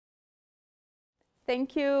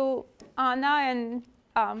Thank you, Anna and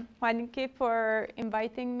Juaniki, for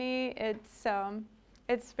inviting me. It's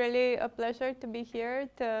really a pleasure to be here.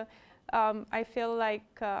 I feel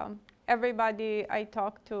like everybody I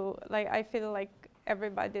talk to, I feel like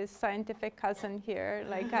everybody's scientific cousin here.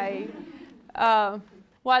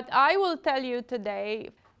 What I will tell you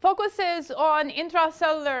today focuses on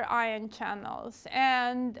intracellular ion channels,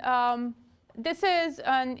 and this is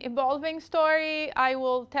an evolving story. I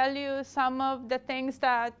will tell you some of the things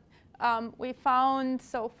that we found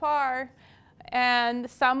so far and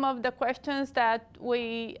some of the questions that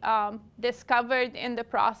we discovered in the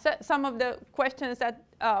process, some of the questions that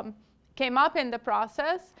came up in the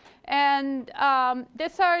process. And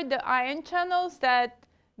these are the ion channels that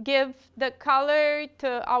give the color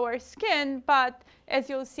to our skin, but as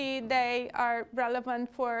you'll see, they are relevant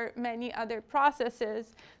for many other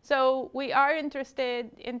processes. So we are interested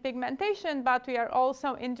in pigmentation, but we are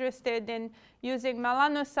also interested in using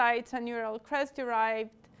melanocytes, a neural crest-derived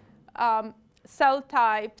cell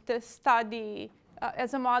type, to study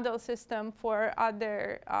as a model system for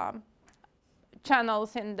other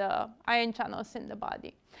channels in the ion channels in the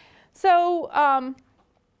body. So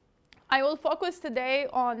I will focus today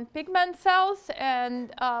on pigment cells,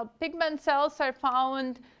 and pigment cells are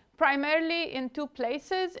found primarily in two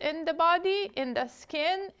places in the body, in the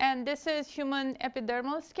skin, and this is human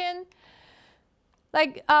epidermal skin.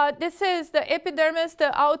 This is the epidermis,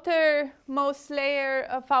 the outermost layer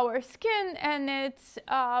of our skin, and it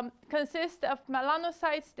consists of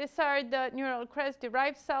melanocytes. These are the neural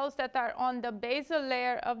crest-derived cells that are on the basal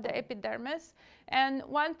layer of the epidermis. And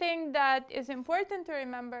one thing that is important to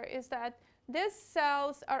remember is that these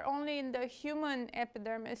cells are only in the human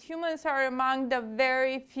epidermis. Humans are among the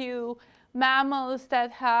very few mammals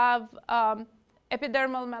that have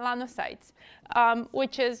epidermal melanocytes,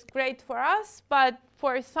 which is great for us, but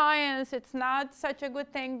for science, it's not such a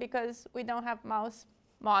good thing because we don't have mouse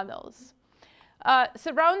models.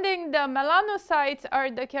 Surrounding the melanocytes are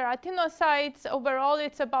the keratinocytes. Overall,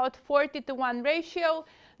 it's about 40:1 ratio.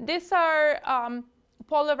 These are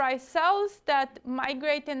polarized cells that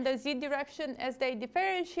migrate in the Z direction as they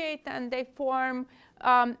differentiate, and they form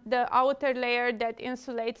the outer layer that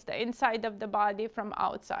insulates the inside of the body from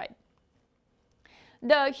outside.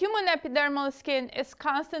 The human epidermal skin is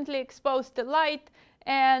constantly exposed to light,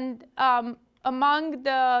 and among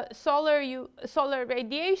the solar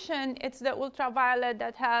radiation, it's the ultraviolet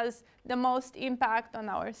that has the most impact on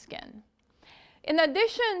our skin. In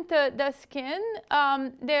addition to the skin,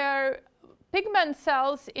 there are pigment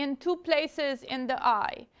cells in two places in the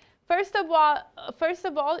eye. First of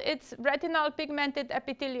all, it's retinal pigmented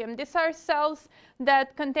epithelium. These are cells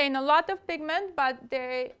that contain a lot of pigment, but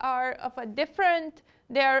they are of a different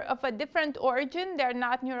origin. They're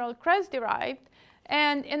not neural crest derived.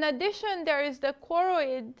 And in addition, there is the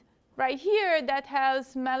choroid right here that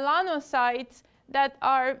has melanocytes that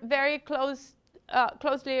are very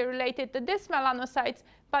closely related to these melanocytes,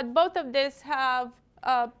 but both of these have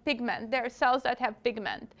pigment. They're cells that have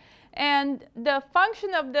pigment. And the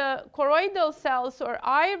function of the choroidal cells or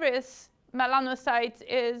iris melanocytes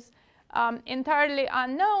is entirely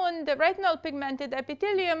unknown. The retinal pigmented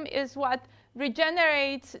epithelium is what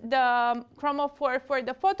regenerates the chromophore for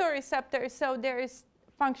the photoreceptor, so their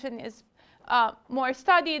function is more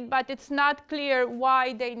studied, but it's not clear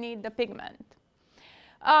why they need the pigment.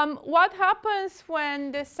 What happens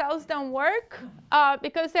when the cells don't work?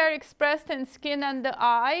 Because they're expressed in skin and the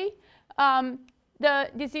eye,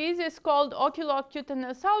 the disease is called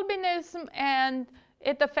oculocutaneous albinism, and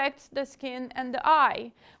it affects the skin and the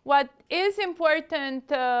eye. What is important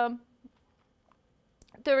to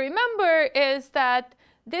remember is that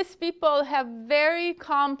these people have very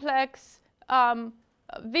complex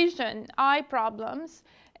vision, eye problems,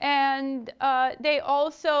 and they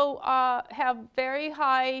also have very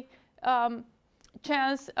high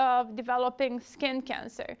chance of developing skin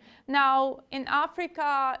cancer. Now, in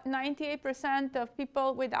Africa, 98% of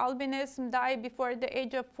people with albinism die before the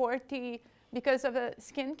age of 40 because of a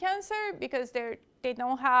skin cancer, because they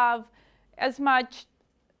don't have as much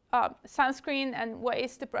sunscreen and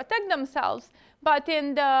ways to protect themselves. But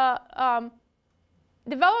in the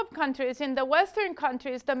developed countries, in the Western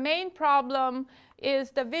countries, the main problem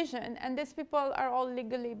is the vision, and these people are all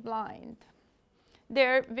legally blind.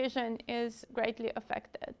 Their vision is greatly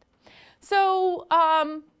affected. So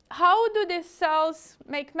how do these cells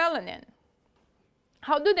make melanin?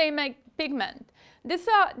 How do they make pigment? If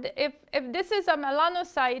this is a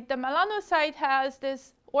melanocyte, the melanocyte has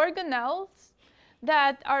these organelles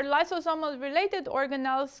that are lysosomal related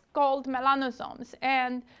organelles called melanosomes.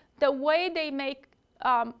 And the way they make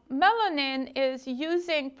melanin is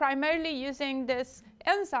primarily using this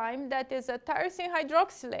enzyme that is a tyrosine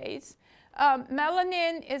hydroxylase.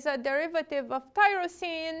 Melanin is a derivative of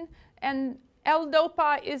tyrosine, and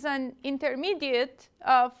L-DOPA is an intermediate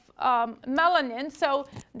of melanin. So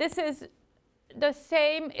this is the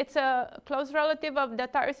same, it's a close relative of the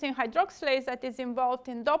tyrosine hydroxylase that is involved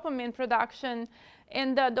in dopamine production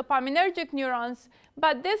in the dopaminergic neurons.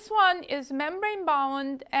 But this one is membrane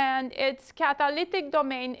bound, and its catalytic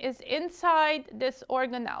domain is inside this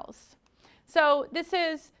organelles. So this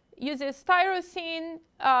uses tyrosine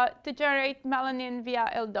to generate melanin via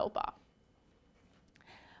L-DOPA.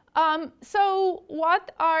 So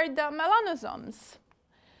what are the melanosomes?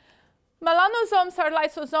 Melanosomes are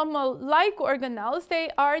lysosomal-like organelles.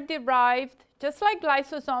 They are derived, just like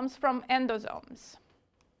lysosomes, from endosomes.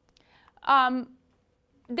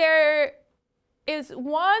 There is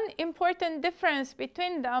one important difference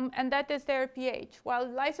between them, and that is their pH. While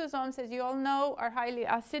lysosomes, as you all know, are highly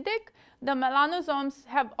acidic, the melanosomes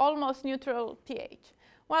have almost neutral pH.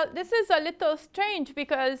 Well, this is a little strange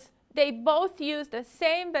because they both use the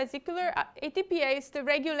same vesicular ATPase to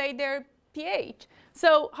regulate their pH.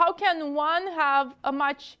 So how can one have a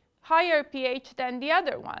much higher pH than the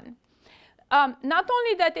other one? Not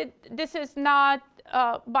only that this is not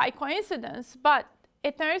by coincidence, but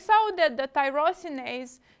it turns out that the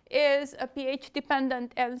tyrosinase is a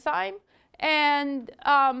pH-dependent enzyme, and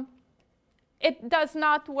it does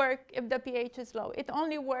not work if the pH is low. It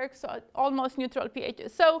only works at almost neutral pHs.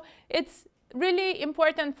 So it's really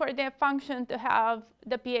important for their function to have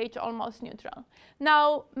the pH almost neutral.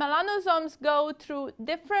 Now, melanosomes go through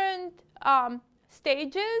different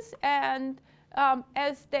stages, and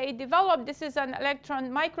as they develop, this is an electron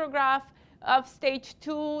micrograph of stage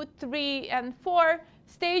 2, 3, and 4.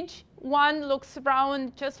 Stage 1 looks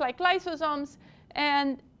round just like lysosomes,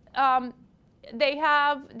 and they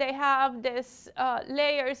have this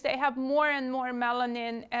layers. They have more and more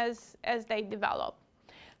melanin as they develop.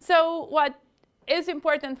 So what is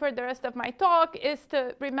important for the rest of my talk is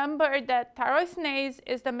to remember that tyrosinase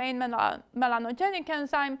is the main melanogenic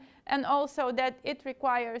enzyme, and also that it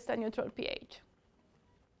requires a neutral pH.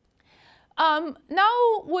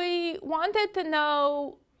 Now we wanted to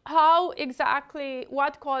know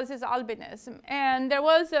what causes albinism. And there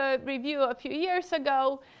was a review a few years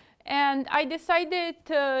ago, and I decided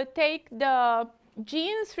to take the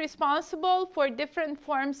genes responsible for different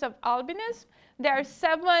forms of albinism. There are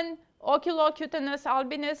 7 oculocutaneous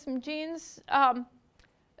albinism genes,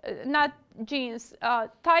 not genes,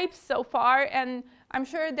 types so far, and I'm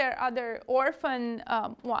sure there are other orphan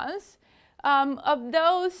ones. Of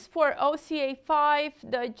those, for OCA5,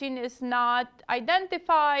 the gene is not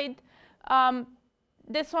identified.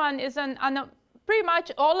 This one is pretty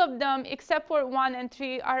much all of them, except for 1 and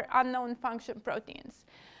 3, are unknown function proteins.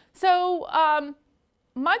 So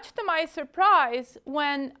much to my surprise,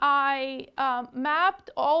 when I mapped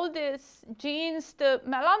all these genes to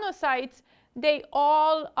melanocytes, they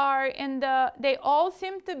all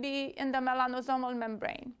seem to be in the melanosomal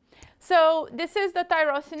membrane. So this is the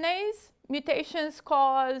tyrosinase. Mutations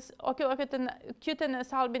cause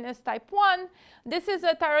oculocutaneous albinism type 1. This is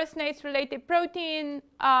a tyrosinase-related protein.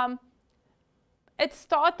 It's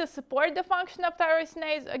thought to support the function of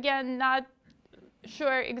tyrosinase. Again, not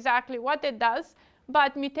sure exactly what it does,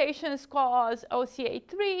 but mutations cause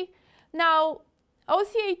OCA3. Now,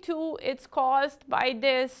 OCA2, it's caused by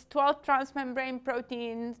this 12th transmembrane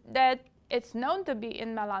protein that it's known to be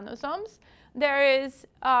in melanosomes. There is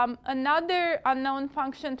another unknown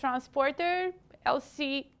function transporter,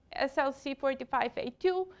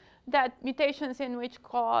 SLC45A2, that mutations in which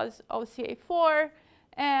cause OCA4.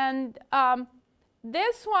 And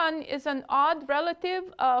this one is an odd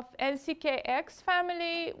relative of NCKX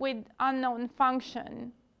family with unknown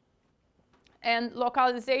function and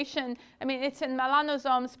localization. I mean, it's in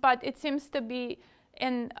melanosomes, but it seems to be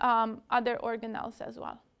in other organelles as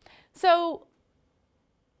well. So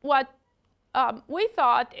what we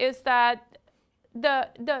thought is that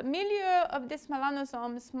the milieu of these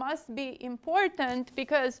melanosomes must be important,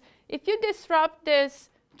 because if you disrupt these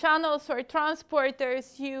channels or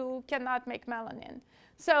transporters, you cannot make melanin.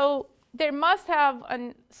 So there must have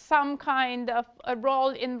some kind of a role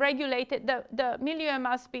in regulated, the milieu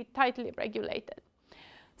must be tightly regulated.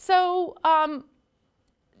 So I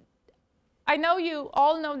know you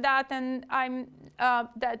all know that, and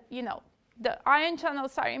the ion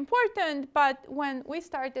channels are important, but when we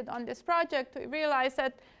started on this project, we realized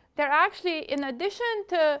that they're actually, in addition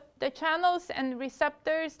to the channels and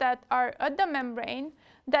receptors that are at the membrane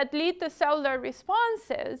that lead to cellular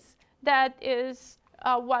responses, that is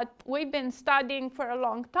what we've been studying for a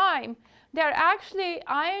long time, They're actually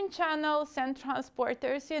ion channels and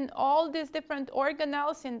transporters in all these different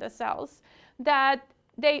organelles in the cells that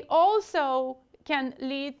they also can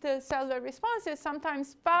lead to cellular responses,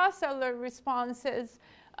 sometimes fast cellular responses,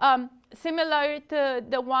 similar to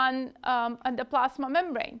the one on the plasma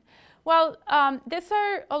membrane. Well, these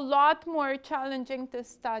are a lot more challenging to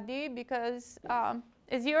study because,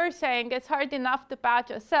 as you were saying, it's hard enough to patch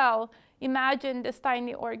a cell. Imagine this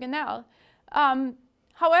tiny organelle.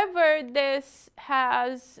 However, this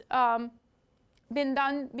has been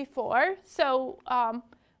done before. So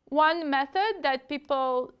one method that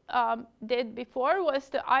people did before was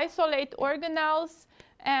to isolate organelles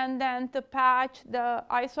and then to patch the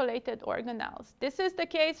isolated organelles. This is the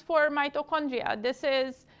case for mitochondria. This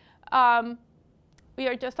is, we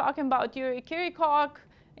are just talking about Yuri Kirikok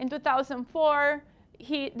in 2004.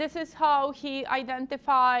 This is how he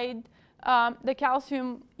identified the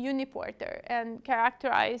calcium uniporter and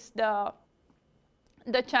characterized the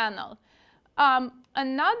channel.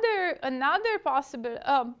 Another possible,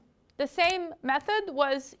 the same method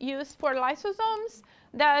was used for lysosomes.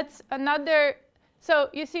 That's another, so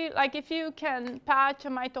you see, like if you can patch a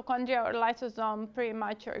mitochondria or lysosome, pretty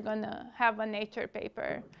much you're gonna have a Nature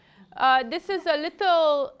paper. This is a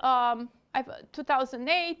little,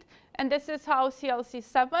 2008, and this is how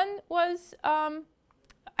CLC7 was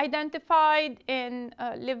identified in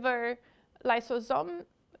liver lysosomes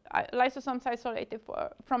isolated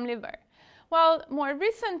from liver. Well, more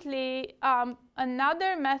recently,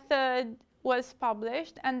 another method was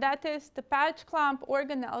published, and that is to patch clamp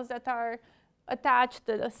organelles that are attached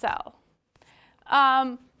to the cell.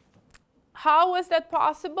 How was that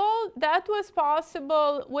possible? That was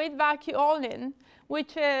possible with vacuolin,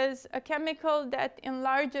 which is a chemical that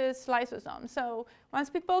enlarges lysosomes. So once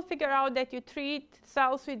people figure out that you treat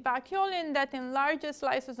cells with vacuolin, that enlarges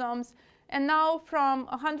lysosomes, and now from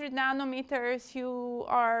 100 nanometers, you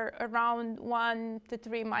are around 1 to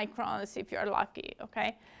 3 microns if you're lucky,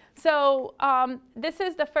 okay? So this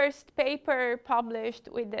is the first paper published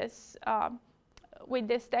with this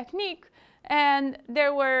technique. And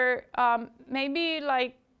there were maybe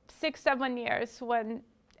like 6-7 years when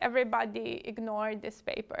everybody ignored this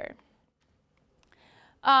paper.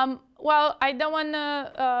 Well, I don't want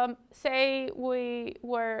to say we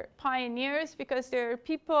were pioneers because there are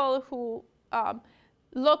people who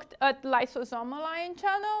looked at lysosomal ion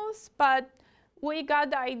channels, but we got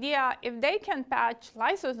the idea if they can patch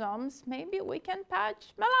lysosomes, maybe we can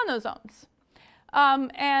patch melanosomes.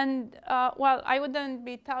 Well, I wouldn't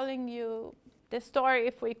be telling you the story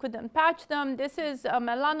if we couldn't patch them. This is a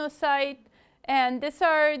melanocyte, and these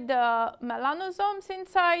are the melanosomes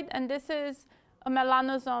inside, and this is a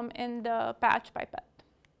melanosome in the patch pipette.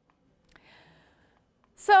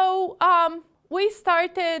 So we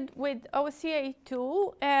started with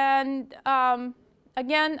OCA2, and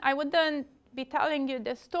again, I wouldn't be telling you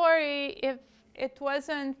the story if it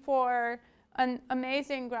wasn't for an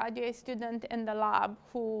amazing graduate student in the lab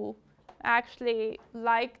who actually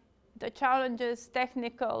liked the challenges,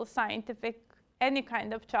 technical, scientific, any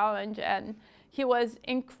kind of challenge, and he was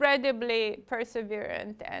incredibly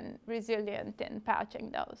perseverant and resilient in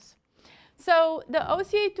patching those. So the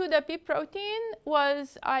OCA2, the P protein,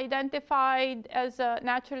 was identified as a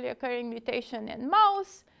naturally occurring mutation in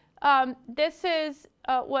mouse. This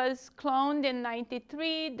was cloned in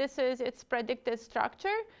 ~93. This is its predicted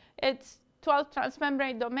structure. It's 12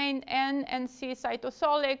 transmembrane domain N and C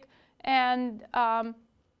cytosolic, and a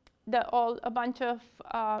bunch of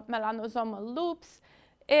melanosomal loops,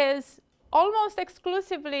 is almost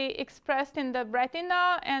exclusively expressed in the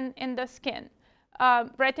retina and in the skin.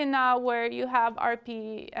 Retina, where you have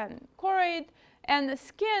RP and choroid, and the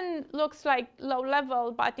skin looks like low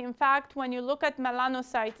level, but in fact, when you look at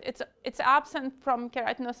melanocytes, it's absent from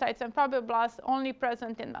keratinocytes and fibroblasts, only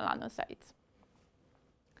present in melanocytes.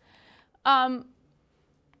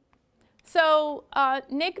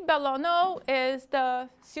 Nick Bellono is the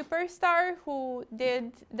superstar who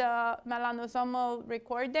did the melanosomal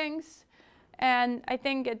recordings, and I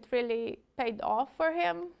think it really paid off for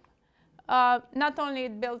him. Not only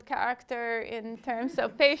it built character in terms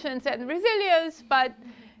of patience and resilience, but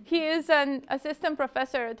he is an assistant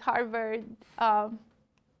professor at Harvard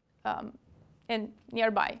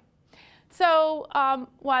nearby. So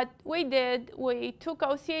what we did, we took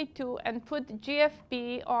OCA2 and put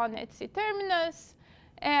GFP on its C-terminus,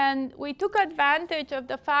 and we took advantage of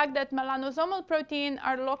the fact that melanosomal protein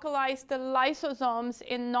are localized to lysosomes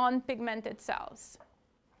in non-pigmented cells.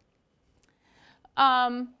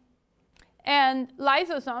 And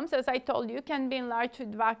lysosomes, as I told you, can be enlarged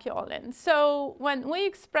with vacuolin. So when we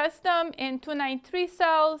express them in 293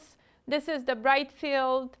 cells, this is the bright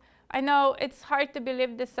field. I know it's hard to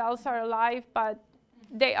believe the cells are alive, but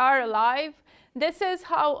they are alive. This is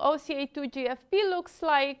how OCA2-GFP looks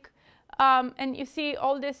like. And you see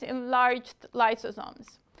all these enlarged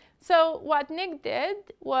lysosomes. So what Nick did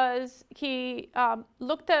was he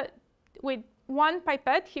looked at, with one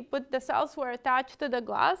pipette, he put the cells were attached to the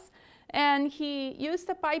glass, and he used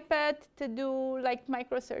the pipette to do like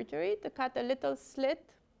microsurgery, to cut a little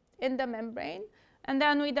slit in the membrane. And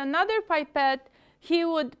then with another pipette, he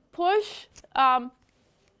would push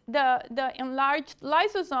the enlarged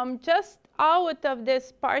lysosome just out of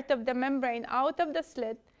this part of the membrane, out of the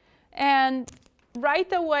slit. And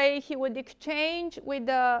right away, he would exchange with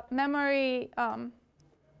the memory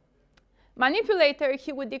manipulator,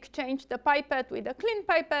 he would exchange the pipette with a clean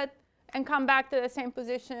pipette and come back to the same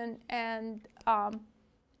position and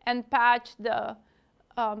patch the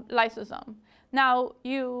lysosome. Now,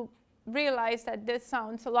 you realize that this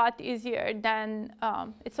sounds a lot easier than,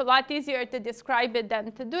 it's a lot easier to describe it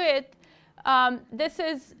than to do it. This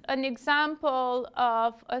is an example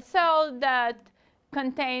of a cell that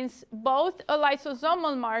contains both a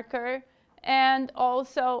lysosomal marker and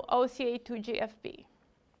also OCA2-GFP.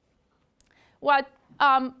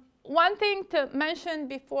 One thing to mention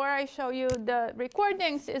before I show you the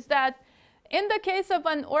recordings is that in the case of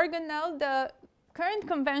an organelle, the current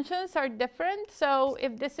conventions are different. So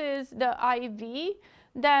if this is the IV,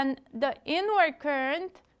 then the inward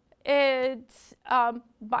current, it's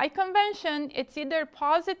by convention, it's either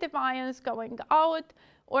positive ions going out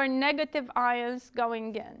or negative ions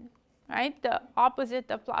going in, right? The opposite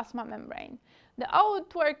of plasma membrane. The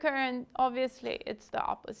outward current, obviously, it's the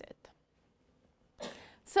opposite.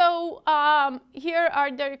 So here are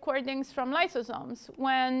the recordings from lysosomes.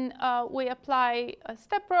 When we apply a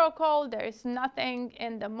step protocol, there's nothing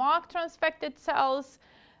in the mock transfected cells,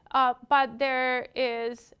 but there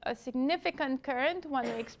is a significant current when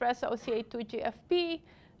we express OCA2-GFP,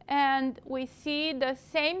 and we see the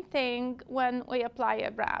same thing when we apply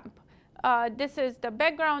a ramp. This is the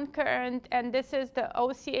background current, and this is the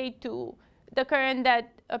OCA2, the current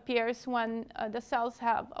that appears when the cells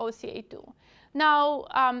have OCA2. Now,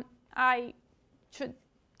 I should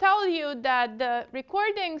tell you that the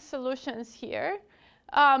recording solutions here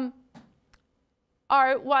are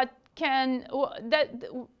what can,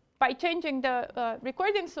 by changing the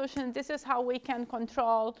recording solution, this is how we can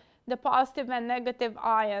control the positive and negative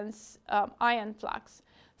ions, ion flux.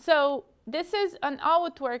 So this is an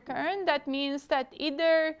outward current. That means that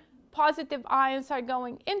either positive ions are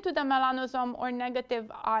going into the melanosome or negative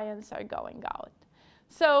ions are going out.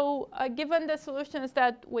 So given the solutions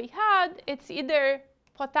that we had, it's either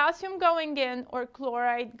potassium going in or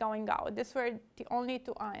chloride going out. These were the only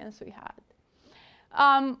two ions we had.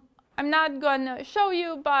 I'm not going to show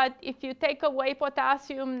you, but if you take away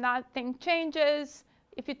potassium, nothing changes.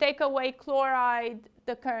 If you take away chloride,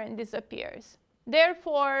 the current disappears.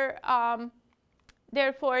 Therefore,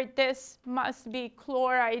 this must be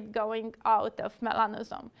chloride going out of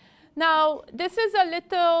melanosome. Now, this is a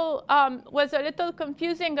little, was a little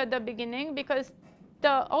confusing at the beginning because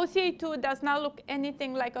the OCA2 does not look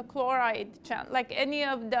anything like a chloride channel, like any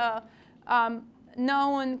of the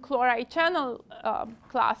known chloride channel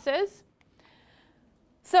classes.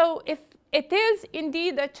 So if it is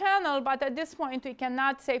indeed a channel, but at this point we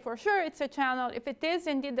cannot say for sure it's a channel, if it is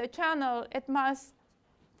indeed a channel, it must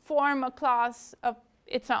form a class of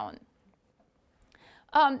its own.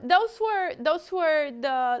 Those were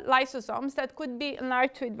the lysosomes that could be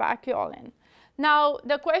enlarged with vacuolin. Now,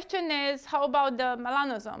 the question is, how about the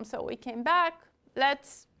melanosomes? So we came back.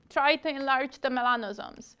 Let's try to enlarge the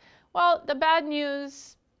melanosomes. Well, the bad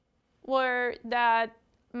news were that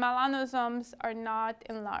melanosomes are not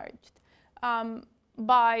enlarged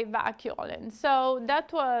by vacuolin. So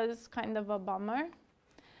that was kind of a bummer.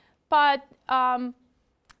 But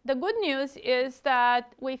the good news is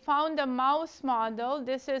that we found a mouse model.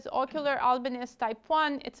 This is ocular albinism type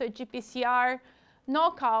 1. It's a GPCR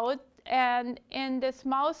knockout. And in this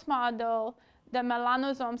mouse model, the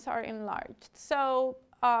melanosomes are enlarged. So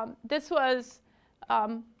this was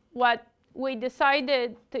what we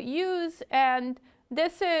decided to use. And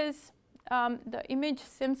this is, the image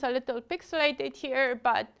seems a little pixelated here,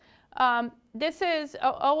 but this is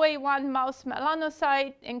a OA1 mouse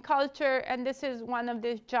melanocyte in culture, and this is one of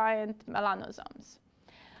these giant melanosomes.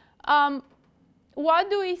 What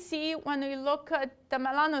do we see when we look at the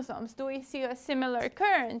melanosomes? Do we see a similar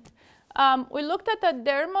current? We looked at the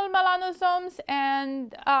dermal melanosomes,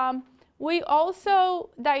 and we also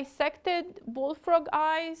dissected bullfrog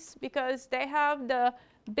eyes because they have the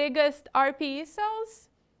biggest RPE cells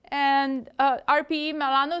and RPE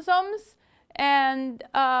melanosomes. And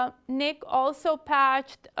Nick also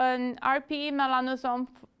patched an RPE melanosome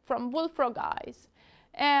from bullfrog eyes.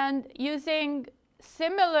 And using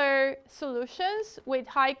similar solutions with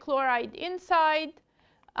high chloride inside,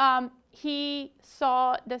 he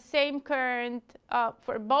saw the same current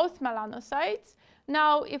for both melanocytes.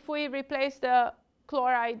 Now, if we replace the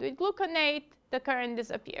chloride with gluconate, the current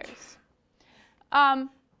disappears.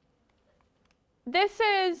 This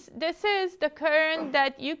is the current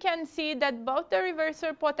that you can see that both the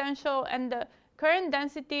reversal potential and the current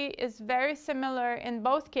density is very similar in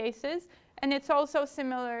both cases. And it's also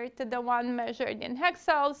similar to the one measured in Hecke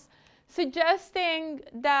cells, suggesting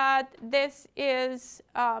that this is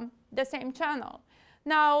the same channel.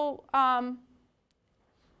 Now,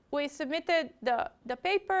 we submitted the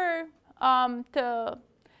paper to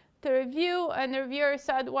review, and the reviewer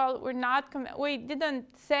said, well, we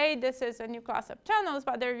didn't say this is a new class of channels,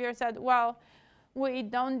 but the reviewer said, well, we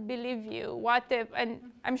don't believe you. What if,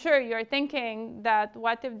 and I'm sure you're thinking that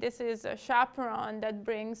what if this is a chaperone that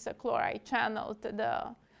brings a chloride channel to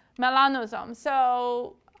the melanosome?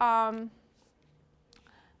 So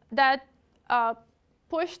that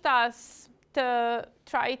pushed us to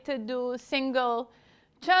try to do single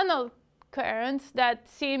channel currents that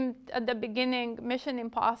seemed at the beginning mission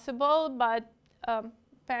impossible, but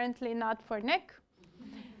apparently not for Nick.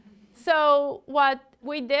 So what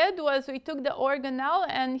we did was we took the organelle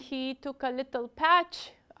and he took a little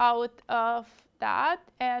patch out of that.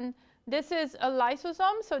 And this is a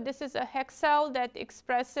lysosome. So this is a Hecke cell that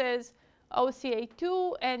expresses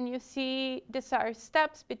OCA2. And you see these are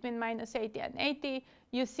steps between -80 and 80.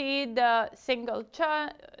 You see the single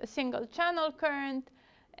channel current.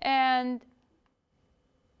 And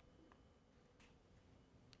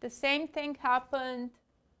the same thing happened.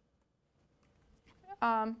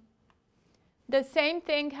 The same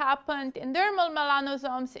thing happened in dermal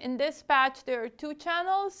melanosomes. In this patch, there are two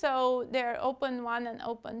channels, so they're open 1 and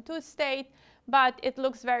open 2 state, but it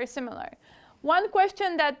looks very similar. One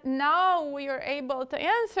question that now we are able to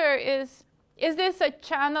answer is this a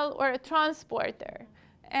channel or a transporter?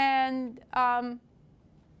 And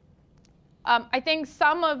I think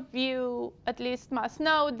some of you at least must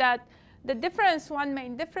know that the difference, one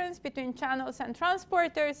main difference between channels and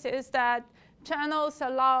transporters is that channels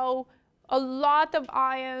allow a lot of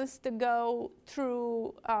ions to go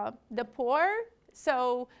through the pore.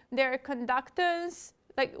 So their conductance,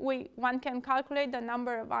 like one can calculate the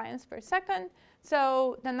number of ions per second.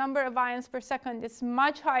 So the number of ions per second is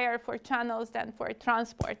much higher for channels than for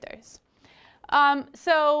transporters.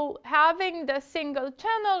 So having the single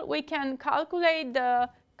channel, we can calculate the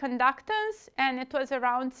conductance, and it was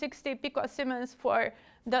around 60 picosiemens for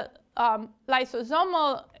the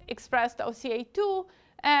lysosomal expressed OCA2,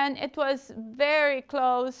 and it was very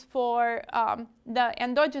close for the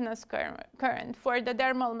endogenous current for the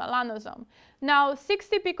dermal melanosome. Now,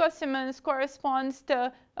 60 picosiemens corresponds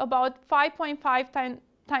to about 5.5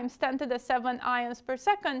 times 10 to the 7 ions per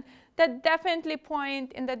second. That definitely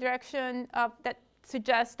point in the direction of that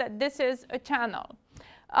suggests that this is a channel.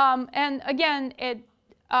 And again,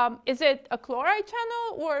 is it a chloride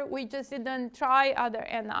channel, or we just didn't try other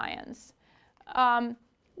anions?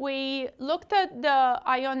 We looked at the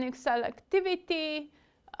ionic selectivity,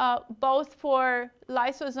 both for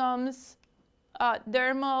lysosomes,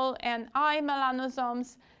 dermal and eye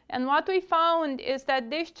melanosomes. And what we found is that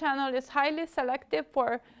this channel is highly selective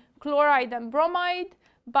for chloride and bromide,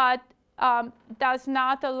 but does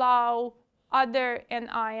not allow other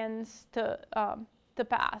anions to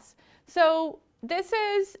pass. So this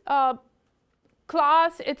is a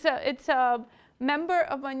class, it's a member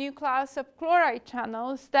of a new class of chloride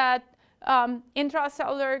channels, that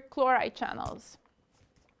intracellular chloride channels.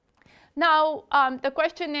 Now, the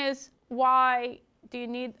question is, why do you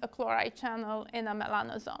need a chloride channel in a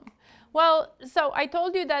melanosome? Well, so I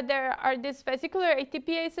told you that there are these vesicular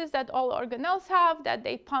ATPases that all organelles have, that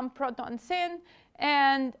they pump protons in,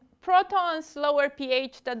 and protons lower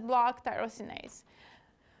pH that block tyrosinase.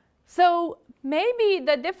 So maybe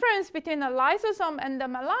the difference between a lysosome and the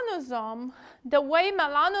melanosome, the way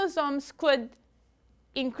melanosomes could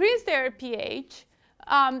increase their pH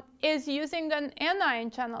is using an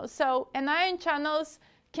anion channel. So anion channels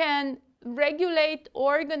can regulate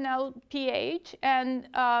organelle pH, and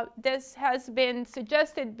this has been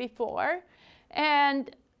suggested before.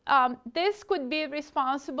 And this could be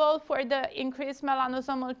responsible for the increased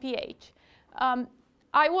melanosomal pH.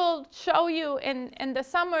 I will show you in the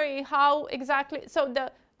summary how exactly, so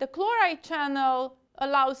the chloride channel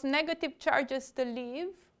allows negative charges to leave,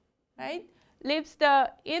 right? Leaves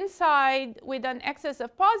the inside with an excess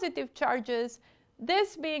of positive charges.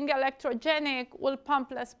 This being electrogenic will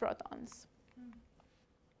pump less protons.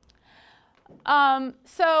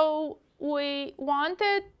 So we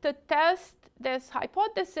wanted to test this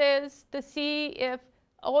hypothesis to see if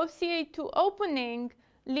OCA2 opening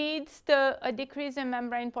leads to a decrease in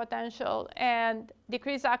membrane potential and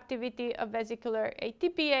decreased activity of vesicular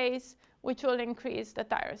ATPase, which will increase the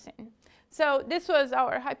tyrosine. So this was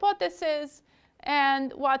our hypothesis.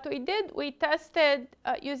 And what we did, we tested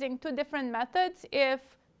using two different methods if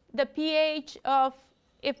the pH of,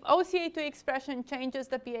 if OCA2 expression changes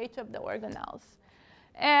the pH of the organelles.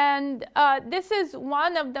 And this is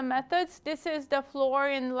one of the methods. This is the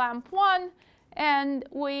fluorine lamp 1. And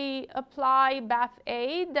we apply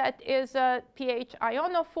BAF-A, that is a pH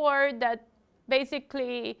ionophore that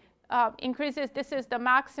basically increases, this is the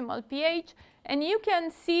maximal pH. And you can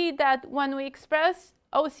see that when we express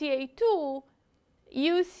OCA2,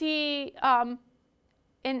 you see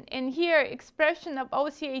in here expression of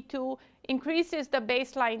OCA2 increases the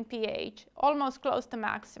baseline pH, almost close to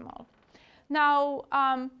maximal. Now,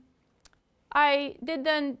 I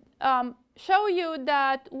didn't show you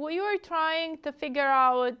that we were trying to figure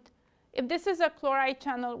out if this is a chloride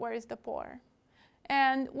channel, where is the pore?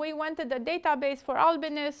 And we went to the database for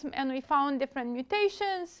albinism, and we found different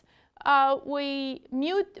mutations. We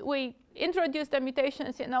introduced the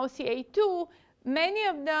mutations in OCA2. Many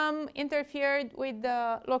of them interfered with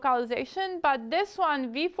the localization, but this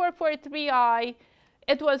one, V443I,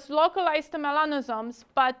 it was localized to melanosomes,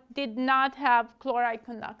 but did not have chloride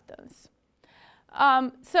conductance.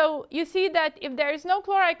 So you see that if there is no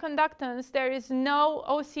chloride conductance, there is no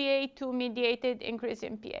OCA2-mediated increase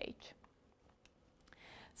in pH.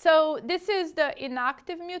 So this is the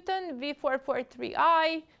inactive mutant,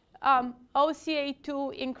 V443I.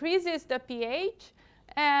 OCA2 increases the pH.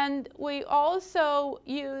 And we also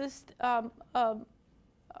used a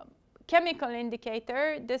chemical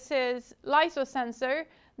indicator. This is lysosensor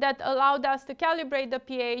that allowed us to calibrate the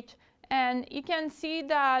pH. And you can see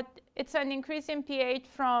that it's an increase in pH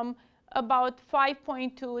from about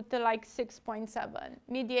 5.2 to like 6.7,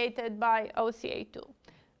 mediated by OCA2,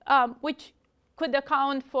 which could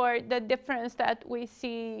account for the difference that we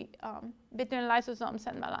see between lysosomes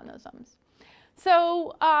and melanosomes.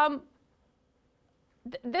 So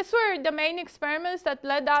these were the main experiments that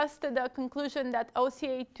led us to the conclusion that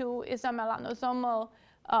OCA2 is a melanosomal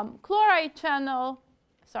chloride channel.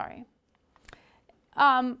 Sorry.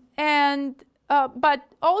 But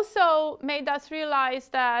also made us realize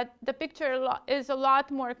that the picture is a lot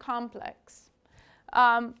more complex,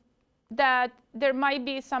 that there might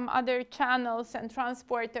be some other channels and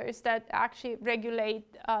transporters that actually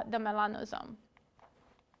regulate the melanosome.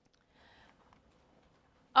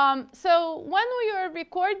 So when we were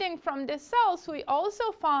recording from the cells, we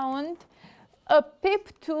also found a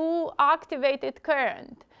PIP2 activated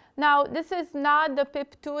current. Now, this is not the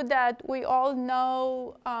PIP2 that we all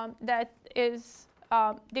know that is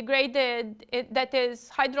degraded, that is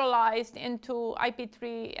hydrolyzed into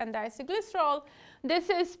IP3 and diacylglycerol. This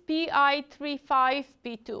is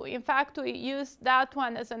PI35P2. In fact, we used that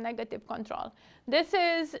one as a negative control. This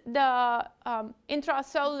is the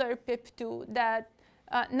intracellular PIP2 that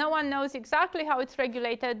no one knows exactly how it's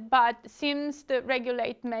regulated, but seems to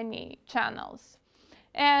regulate many channels.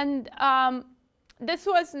 And this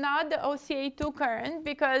was not the OCA2 current,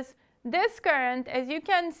 because this current, as you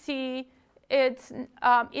can see, it's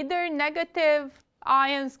either negative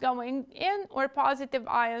ions going in or positive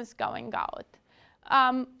ions going out.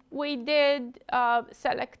 We did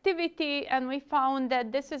selectivity, and we found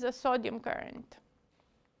that this is a sodium current.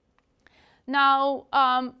 Now,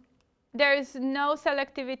 there is no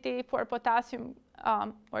selectivity for potassium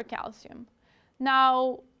or calcium.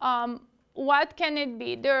 Now, what can it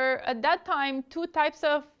be? There are, at that time, two types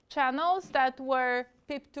of channels that were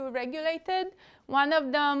PIP2 regulated. One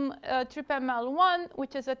of them, TRPML1,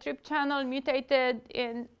 which is a TRP channel mutated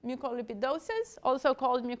in mucolipidosis, also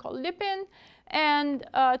called mucolipin, and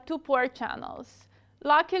two pore channels.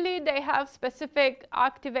 Luckily, they have specific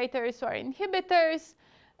activators or inhibitors,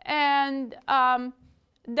 and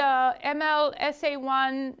the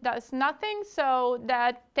MLSA1 does nothing, so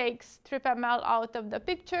that takes TRPML out of the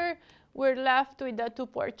picture. We're left with the two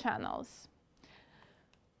pore channels.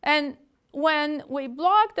 And when we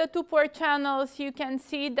block the two pore channels, you can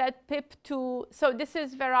see that PIP2, so this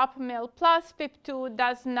is verapamil plus PIP2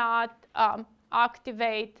 does not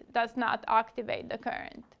activate the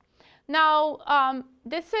current. Now,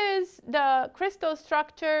 this is the crystal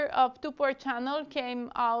structure of two pore channel,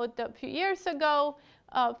 came out a few years ago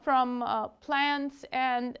from plants,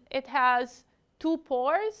 and it has two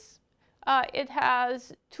pores. It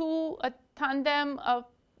has a tandem of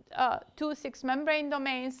two 6 membrane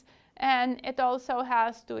domains, and it also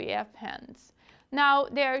has 2 EF hands. Now,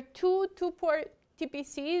 there are two two-port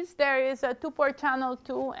TPCs. There is a two-port channel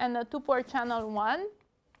 2 and a two-port channel 1.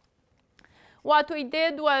 What we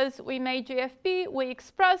did was we made GFP, we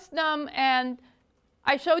expressed them, and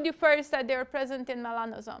I showed you first that they're present in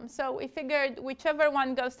melanosomes. So we figured whichever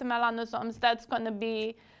one goes to melanosomes, that's going to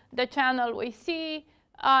be the channel we see.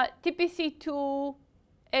 TPC2,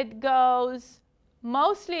 it goes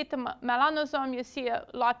mostly to melanosome. You see a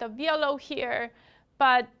lot of yellow here,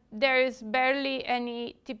 but there is barely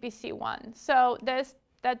any TPC1. So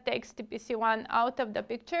that takes TPC1 out of the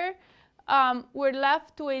picture. We're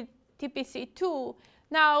left with TPC2.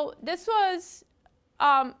 Now, this was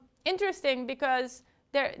interesting because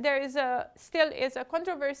there is still is a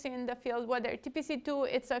controversy in the field whether TPC2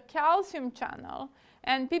 it's a calcium channel,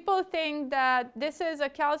 and people think that this is a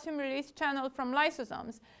calcium release channel from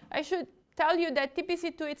lysosomes. I should tell you that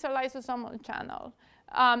TPC2 it's a lysosomal channel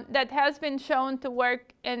that has been shown to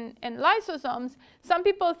work in lysosomes. Some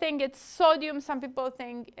people think it's sodium, some people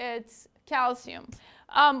think it's calcium.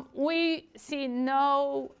 We see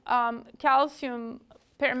no calcium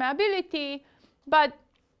permeability, but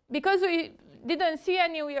because we didn't see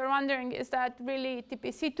any, we are wondering, is that really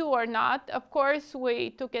TPC2 or not? Of course,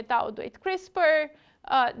 we took it out with CRISPR.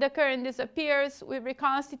 The current disappears. We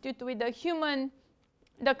reconstitute with a human.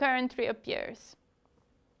 The current reappears.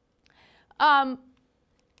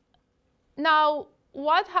 Now,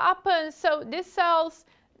 what happens? So these cells,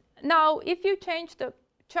 now, if you change the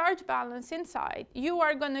charge balance inside, you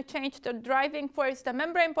are going to change the driving force, the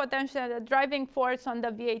membrane potential, the driving force on the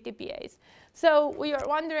VATPase. So we are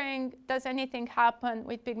wondering, does anything happen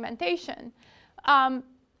with pigmentation?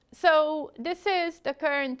 So this is the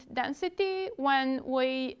current density when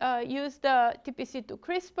we use the TPC2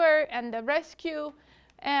 CRISPR and the rescue.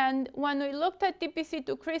 And when we looked at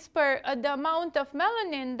TPC2 CRISPR, the amount of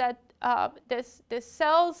melanin that the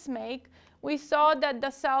cells make, we saw that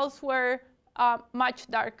the cells were much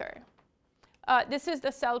darker. This is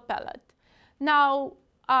the cell pellet. Now,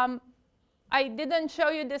 I didn't show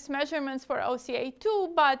you these measurements for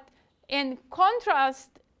OCA2, but in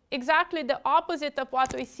contrast, exactly the opposite of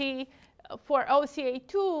what we see for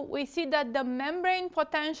OCA2, we see that the membrane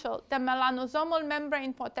potential, the melanosomal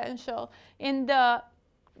membrane potential in the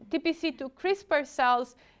TPC2 CRISPR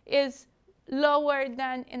cells is lower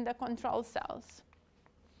than in the control cells.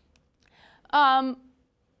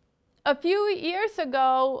 A few years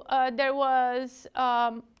ago, there was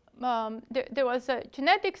a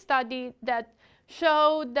genetic study that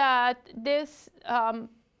showed that this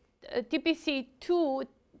TPC2,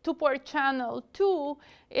 two-port channel 2,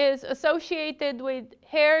 is associated with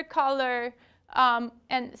hair color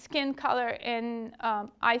and skin color in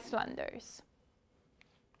Icelanders.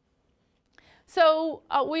 So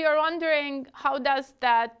we are wondering, how does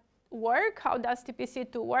that work? How does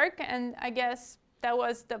TPC2 work? And I guess that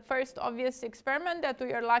was the first obvious experiment that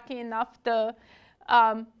we are lucky enough to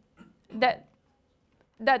that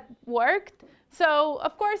worked. So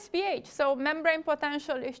of course, pH. So membrane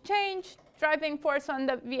potential is changed, driving force on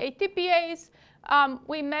the VATPase.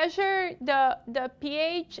 We measure the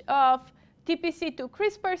pH of TPC2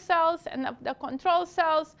 CRISPR cells and of the control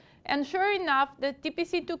cells. And sure enough, the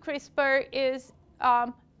TPC2 CRISPR is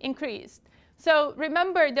increased. So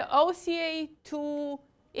remember, the OCA2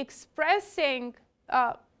 expressing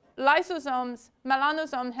lysosomes,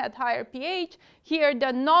 melanosome had higher pH. Here,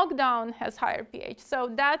 the knockdown has higher pH. So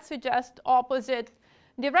that suggests opposite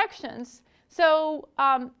directions. So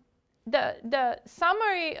the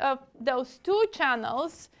summary of those two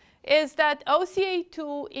channels is that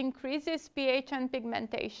OCA2 increases pH and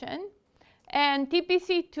pigmentation, and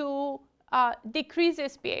TPC2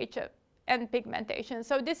 decreases pH and pigmentation.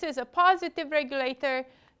 So this is a positive regulator.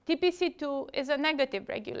 TPC2 is a negative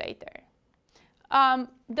regulator.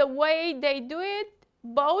 The way they do it,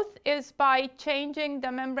 both is by changing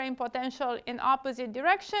the membrane potential in opposite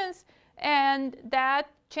directions, and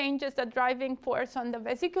that changes the driving force on the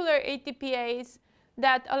vesicular ATPase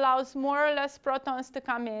that allows more or less protons to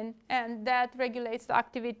come in, and that regulates the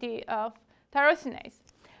activity of tyrosinase.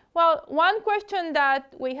 Well, one question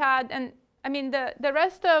that we had, and I mean, the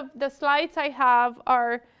rest of the slides I have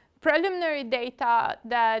are preliminary data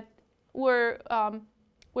that we're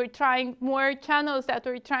trying, more channels that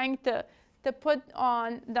we're trying to put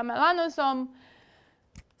on the melanosome.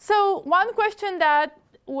 So one question that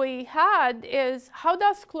we had is, how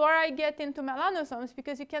does chloride get into melanosomes?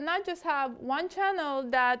 Because you cannot just have one channel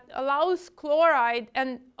that allows chloride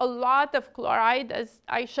and a lot of chloride, as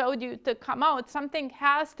I showed you, to come out. Something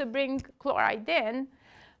has to bring chloride in.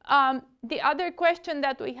 The other question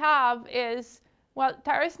that we have is, well,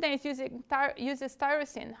 tyrosinase uses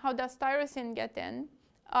tyrosine. How does tyrosine get in?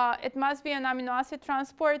 It must be an amino acid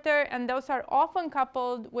transporter, and those are often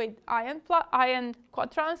coupled with ion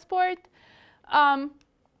cotransport.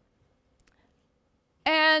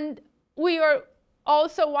 And we are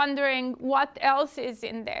also wondering what else is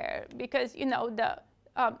in there, because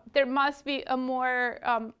there must be a more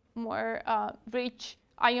rich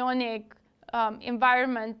ionic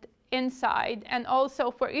environment inside, and also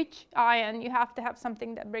for each ion you have to have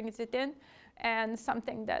something that brings it in and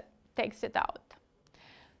something that takes it out.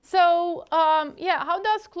 So yeah, how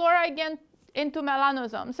does chloride get into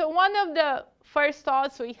melanosomes? So one of the first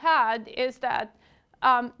thoughts we had is that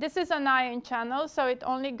this is an ion channel, so it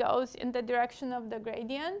only goes in the direction of the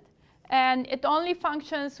gradient, and it only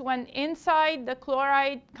functions when inside the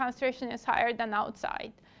chloride concentration is higher than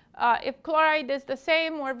outside. If chloride is the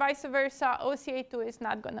same or vice versa, OCA2 is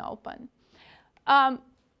not going to open.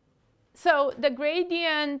 So the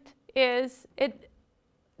gradient is,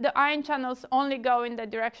 the ion channels only go in the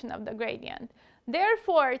direction of the gradient.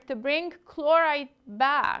 Therefore, to bring chloride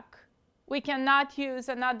back, we cannot be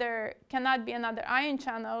another ion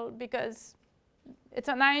channel, because it's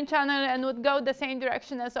an ion channel and would go the same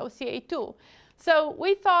direction as OCA2. So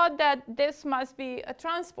we thought that this must be a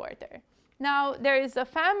transporter. Now, there is a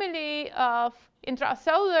family of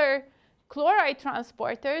intracellular chloride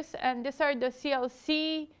transporters, and these are the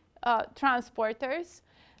CLC transporters.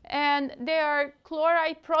 And they are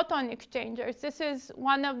chloride proton exchangers. This is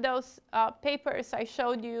one of those papers I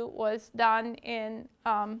showed you was done in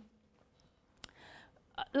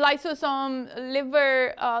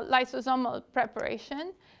liver lysosomal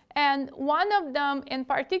preparation. And one of them in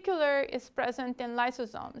particular is present in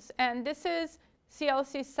lysosomes. And this is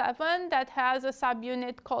CLC7 that has a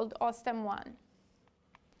subunit called OSTEM1.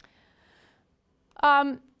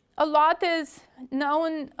 A lot is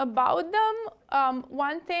known about them.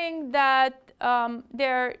 One thing that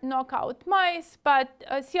they're knockout mice, but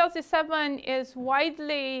CLC7 is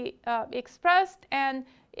widely expressed, and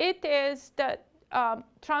it is the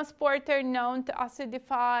transporter known to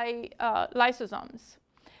acidify lysosomes.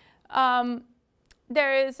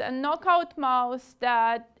 There is a knockout mouse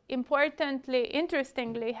that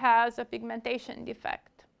interestingly has a pigmentation defect.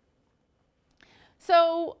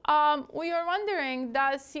 So we are wondering,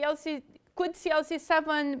 could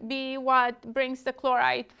CLC7 be what brings the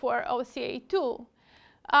chloride for OCA2?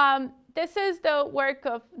 This is the work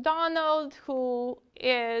of Donald, who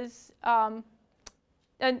is a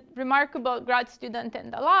remarkable grad student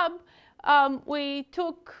in the lab.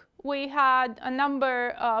 We had a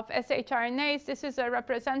number of shRNAs. This is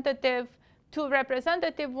two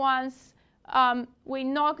representative ones. We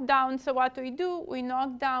knock down, so what we do, we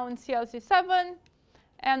knock down CLC7,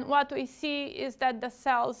 and what we see is that the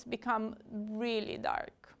cells become really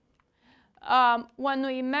dark. When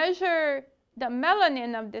we measure the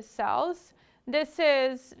melanin of the cells, this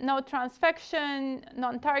is no transfection,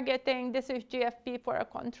 non-targeting. This is GFP for a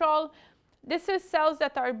control. This is cells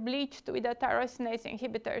that are bleached with a tyrosinase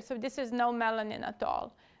inhibitor, so this is no melanin at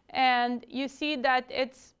all. And you see that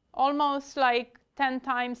it's almost like 10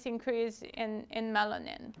 times increase in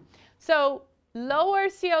melanin. So lower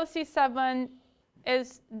CLC7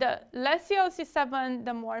 is the less CLC7,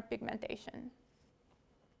 the more pigmentation.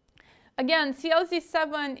 Again,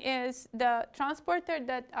 CLC7 is the transporter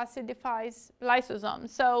that acidifies lysosomes.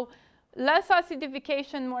 So less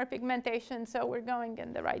acidification, more pigmentation, so we're going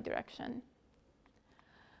in the right direction.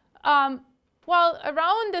 Well,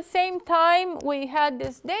 around the same time, we had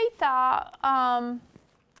this data.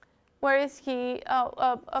 Where is he?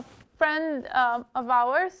 A friend of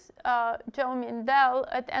ours, Joe Mindell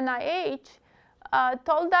at NIH,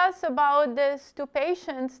 told us about these two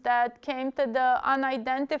patients that came to the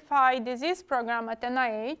unidentified disease program at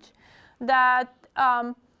NIH that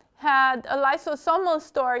had a lysosomal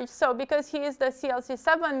storage. So because he is the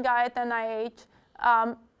CLC7 guy at NIH,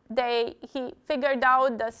 he figured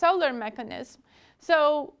out the cellular mechanism.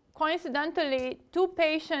 So coincidentally, two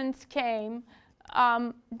patients came.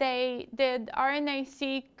 They did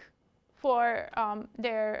RNA-seq for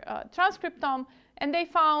their transcriptome, and they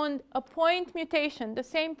found a point mutation, the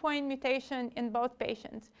same point mutation in both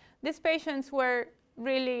patients. These patients were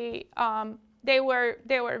really, they were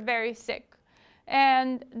very sick.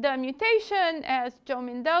 And the mutation, as Joe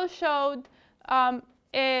Mindell showed,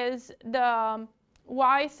 is the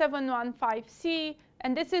Y715C,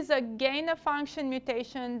 and this is a gain-of-function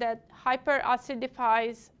mutation that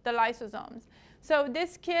hyperacidifies the lysosomes. So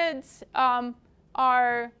these kids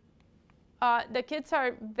the kids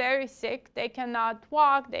are very sick. They cannot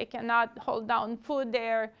walk. They cannot hold down food.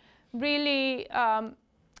 They're really,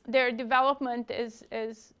 their development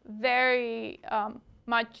is very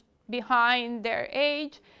much behind their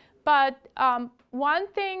age. But one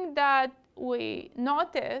thing that we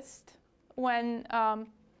noticed when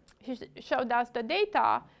he showed us the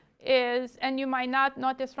data is, and you might not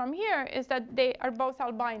notice from here, is that they are both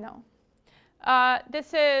albino.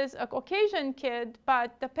 This is a Caucasian kid,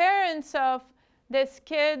 but the parents of this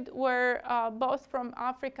kid were both from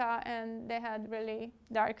Africa, and they had really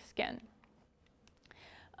dark skin.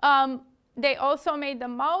 They also made the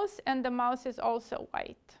mouse, and the mouse is also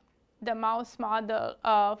white, the mouse model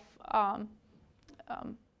of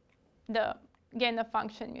the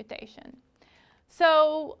gain-of-function mutation.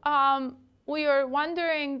 So we were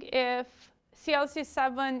wondering if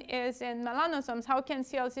CLC7 is in melanosomes. How can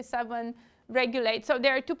CLC7 regulate? So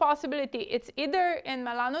there are two possibilities. It's either in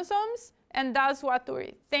melanosomes and does what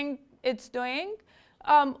we think it's doing,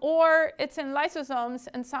 or it's in lysosomes,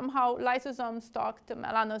 and somehow lysosomes talk to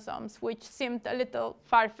melanosomes, which seemed a little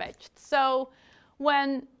far-fetched. So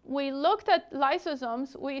when we looked at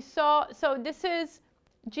lysosomes, we saw, so this is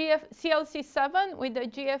CLC7 with the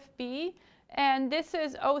GFP, and this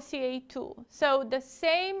is OCA2. So the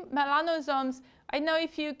same melanosomes, I don't know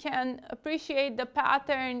if you can appreciate the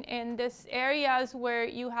pattern in these areas where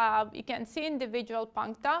you can see individual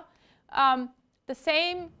puncta. The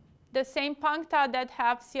same puncta that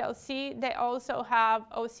have CLC, they also have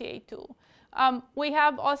OCA2. We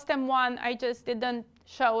have OSTEM1, I just didn't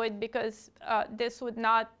show it because this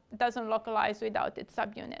doesn't localize without its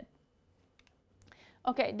subunit.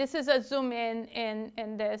 Okay, this is a zoom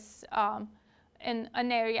in this in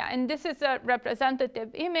an area, and this is a representative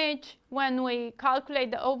image. When we calculate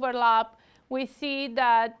the overlap, we see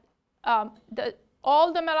that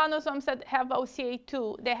all the melanosomes that have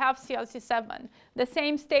OCA2, they have CLC7, the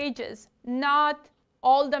same stages. Not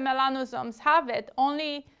all the melanosomes have it,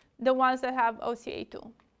 only the ones that have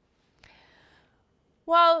OCA2.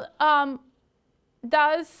 Well,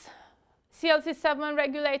 does CLC7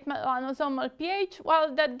 regulate melanosomal pH?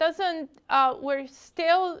 Well, that doesn't, we're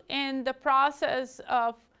still in the process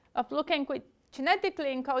of looking with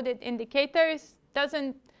genetically encoded indicators.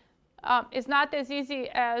 It's not as easy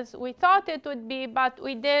as we thought it would be, but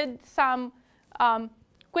we did some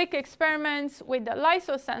quick experiments with the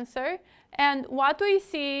lysosensor. And what we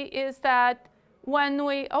see is that when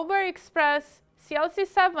we overexpress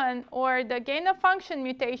CLC7 or the gain-of-function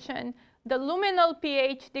mutation, the luminal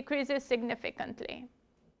pH decreases significantly,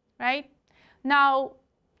 right? Now,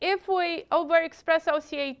 if we overexpress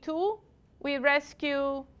OCA2, we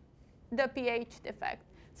rescue the pH defect,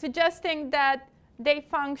 suggesting that they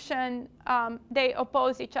function, they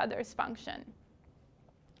oppose each other's function.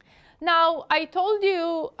 Now, I told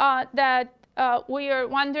you that we are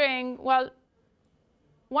wondering, well,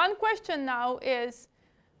 one question now is,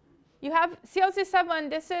 you have CLC7,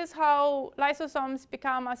 this is how lysosomes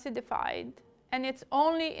become acidified, and it's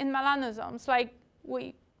only in melanosomes. Like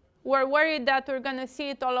we were worried that we're going to see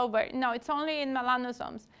it all over. No, it's only in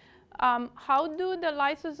melanosomes. How do the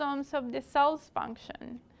lysosomes of the cells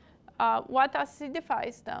function? What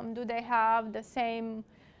acidifies them? Do they have the same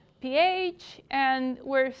pH? And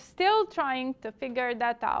we're still trying to figure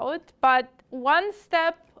that out. But one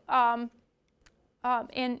step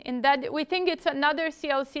in that, we think it's another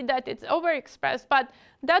CLC that it's overexpressed, but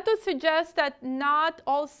that would suggest that not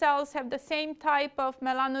all cells have the same type of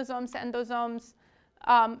melanosomes, endosomes,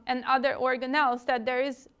 and other organelles, that there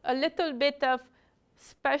is a little bit of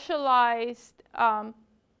specialized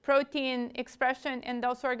protein expression in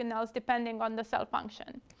those organelles depending on the cell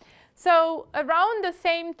function. So around the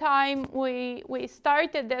same time we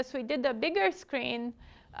started this, we did a bigger screen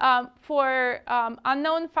for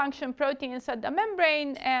unknown function proteins at the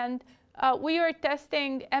membrane, and we were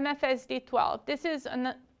testing MFSD12. This is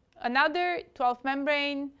another 12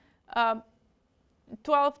 membrane,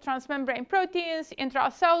 12 transmembrane proteins,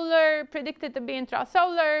 intracellular, predicted to be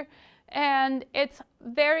intracellular, and it's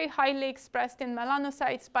very highly expressed in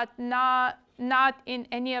melanocytes, but not in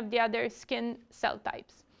any of the other skin cell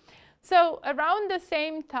types. So around the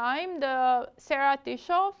same time, Sarah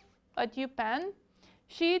Tishoff at UPenn,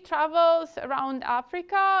 she travels around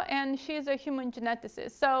Africa, and she's a human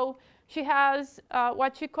geneticist. So she has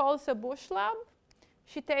what she calls a bush lab.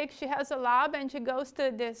 She has a lab, and she goes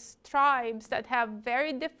to these tribes that have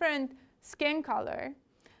very different skin color,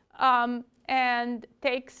 and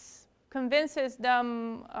convinces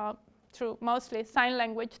them through mostly sign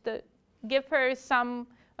language to give her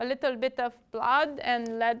a little bit of blood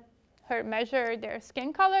and let her measure their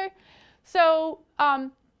skin color. So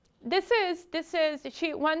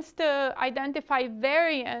she wants to identify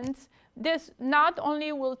variants. This not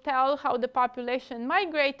only will tell how the population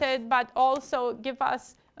migrated, but also give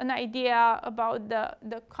us an idea about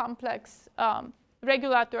the complex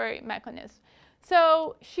regulatory mechanism.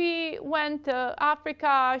 So she went to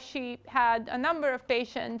Africa. She had a number of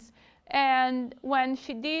patients. And when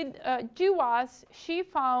she did GWAS, she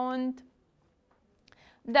found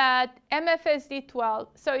that MFSD12,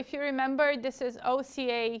 so if you remember, this is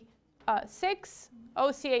OCA6,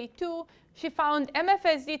 OCA2, she found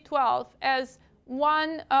MFSD12 as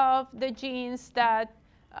one of the genes that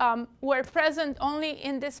were present only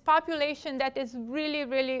in this population that is really,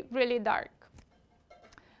 really, really dark.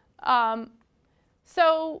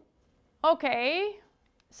 So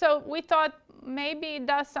we thought maybe it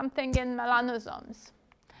does something in melanosomes.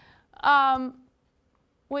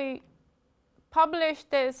 We published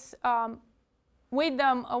this with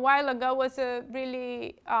them a while ago. It was a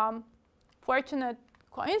really fortunate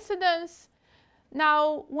coincidence.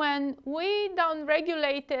 Now, when we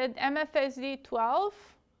downregulated MFSD12,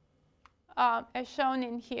 as shown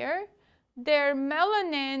in here, their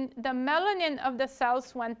melanin, the melanin of the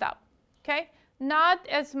cells went up. Okay, not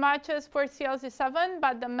as much as for CLC7,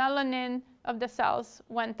 but the melanin of the cells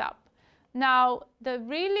went up. Now, the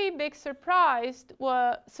really big surprise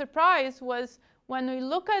was when we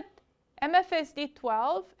look at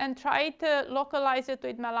MFSD12 and try to localize it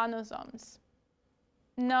with melanosomes.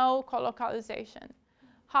 No colocalization.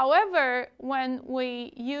 However, when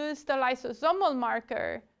we used the lysosomal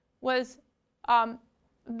marker, was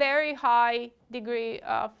very high degree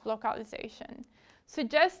of localization,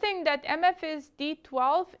 suggesting that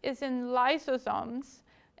MFSD12 is in lysosomes,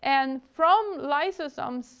 and from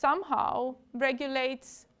lysosomes somehow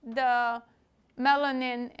regulates the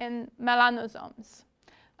melanin in melanosomes.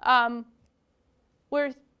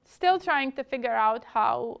 We're still trying to figure out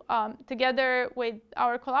how, together with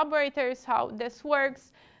our collaborators, how this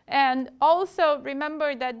works. And also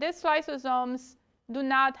remember that these lysosomes do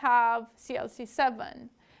not have CLC7.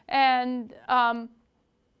 And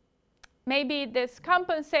maybe this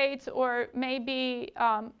compensates, or maybe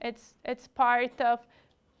it's part of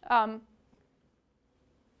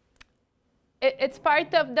it's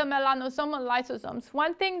part of the melanosomal lysosomes.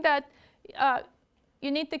 One thing that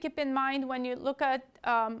you need to keep in mind when you look at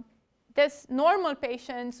this normal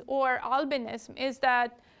patients or albinism is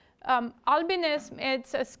that albinism,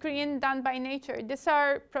 it's a screen done by nature. These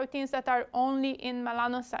are proteins that are only in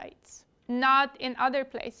melanocytes, not in other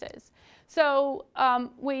places. So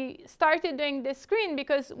we started doing this screen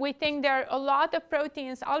because we think there are a lot of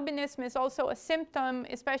proteins. Albinism is also a symptom,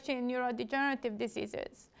 especially in neurodegenerative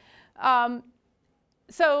diseases.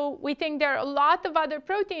 So we think there are a lot of other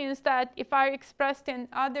proteins that, if are expressed in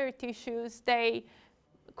other tissues, they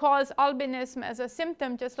cause albinism as a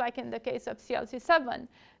symptom, just like in the case of CLC7.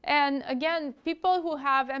 And again, people who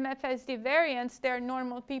have MFSD variants, they're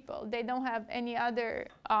normal people. They don't have any other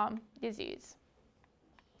disease.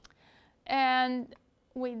 And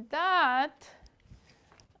with that,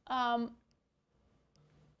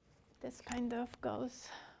 this kind of goes.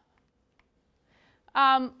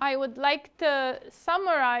 I would like to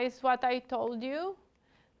summarize what I told you.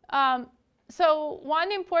 So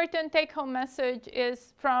one important take-home message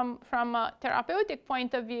is from a therapeutic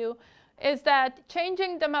point of view is that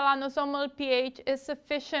changing the melanosomal pH is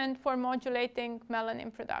sufficient for modulating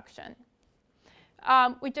melanin production.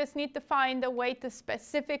 We just need to find a way to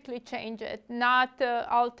specifically change it, not to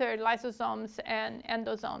alter lysosomes and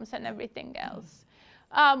endosomes and everything else.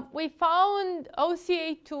 We found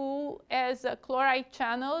OCA2 as a chloride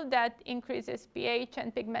channel that increases pH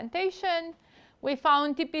and pigmentation. We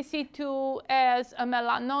found TPC2 as a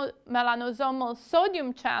melanosomal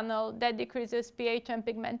sodium channel that decreases pH and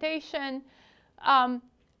pigmentation.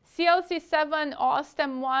 CLC7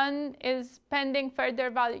 OSTEM1 is pending further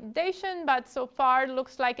validation, but so far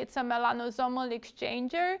looks like it's a melanosomal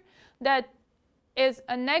exchanger that is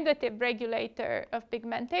a negative regulator of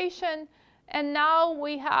pigmentation. And now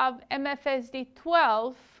we have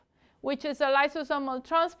MFSD12, which is a lysosomal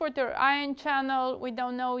transporter ion channel, we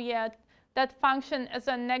don't know yet, that function as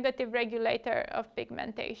a negative regulator of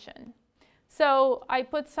pigmentation. So I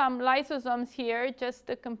put some lysosomes here just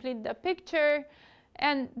to complete the picture.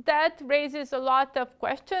 And that raises a lot of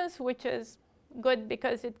questions, which is good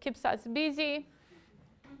because it keeps us busy.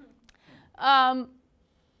 Does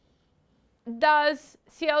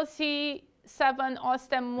CLC7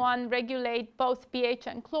 OSTEM1 regulate both pH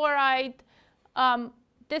and chloride?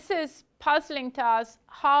 This is puzzling to us.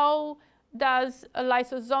 How does a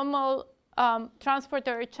lysosomal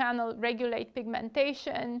transporter channel regulate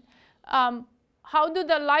pigmentation? How do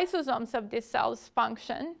the lysosomes of these cells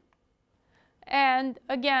function? And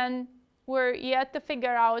again, we're yet to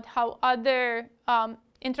figure out how other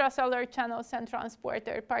intracellular channels and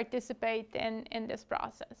transporters participate in this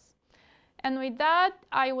process. And with that,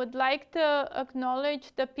 I would like to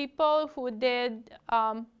acknowledge the people who did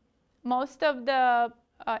most of the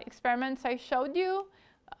experiments I showed you.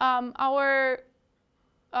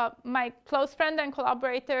 My close friend and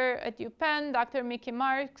collaborator at UPenn, Dr. Mickey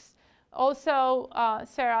Marks, also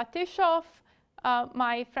Sarah Tishoff,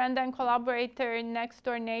 my friend and collaborator, next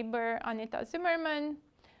door neighbor, Anita Zimmerman,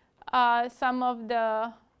 some of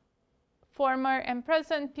the former and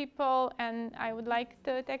present people, and I would like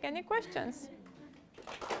to take any questions.